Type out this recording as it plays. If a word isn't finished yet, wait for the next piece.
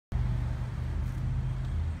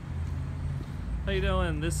How you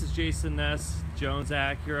doing? This is Jason Ness, Jones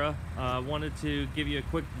Acura. Wanted to give you a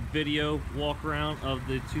quick video walk around of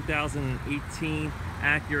the 2018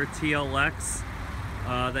 Acura TLX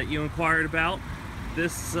that you inquired about.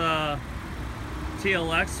 This TLX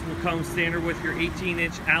will come standard with your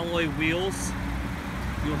 18-inch alloy wheels.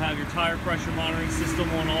 You'll have your tire pressure monitoring system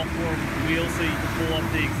on all four wheels so you can pull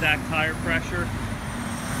up the exact tire pressure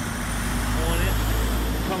on it.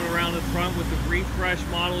 Coming around the front with the refresh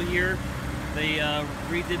model year. They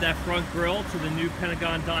redid that front grille to the new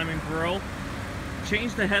Pentagon Diamond grille.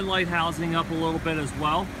 Changed the headlight housing up a little bit as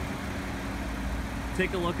well.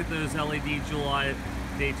 Take a look at those LED July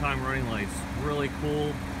daytime running lights. Really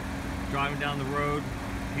cool. Driving down the road,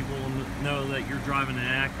 people will know that you're driving an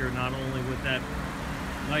Acura, not only with that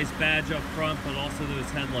nice badge up front, but also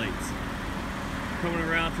those headlights. Coming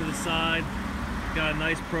around to the side, got a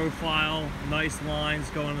nice profile, nice lines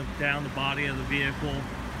going down the body of the vehicle.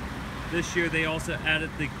 This year they also added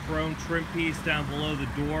the chrome trim piece down below the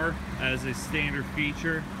door as a standard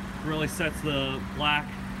feature. Really sets the black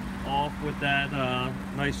off with that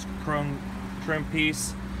nice chrome trim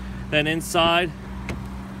piece. Then inside,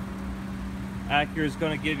 Acura is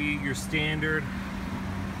going to give you your standard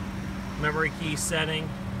memory key setting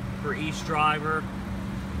for each driver.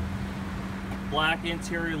 Black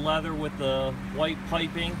interior leather with the white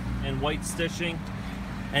piping and white stitching.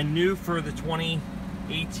 And new for the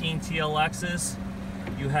 2018 TLXs,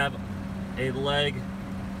 you have a leg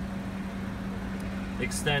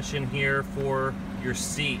extension here for your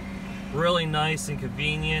seat. Really nice and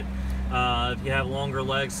convenient if you have longer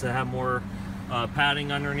legs to have more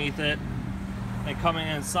padding underneath it. And coming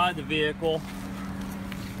inside the vehicle,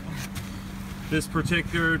 this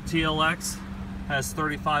particular TLX has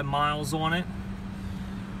 35 miles on it.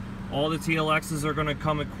 All the TLXs are going to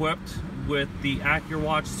come equipped with the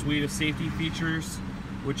AcuraWatch suite of safety features,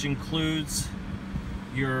 which includes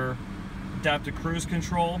your adaptive cruise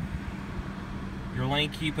control, your lane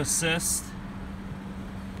keep assist,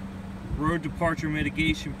 road departure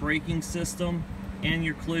mitigation braking system, and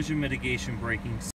your collision mitigation braking system.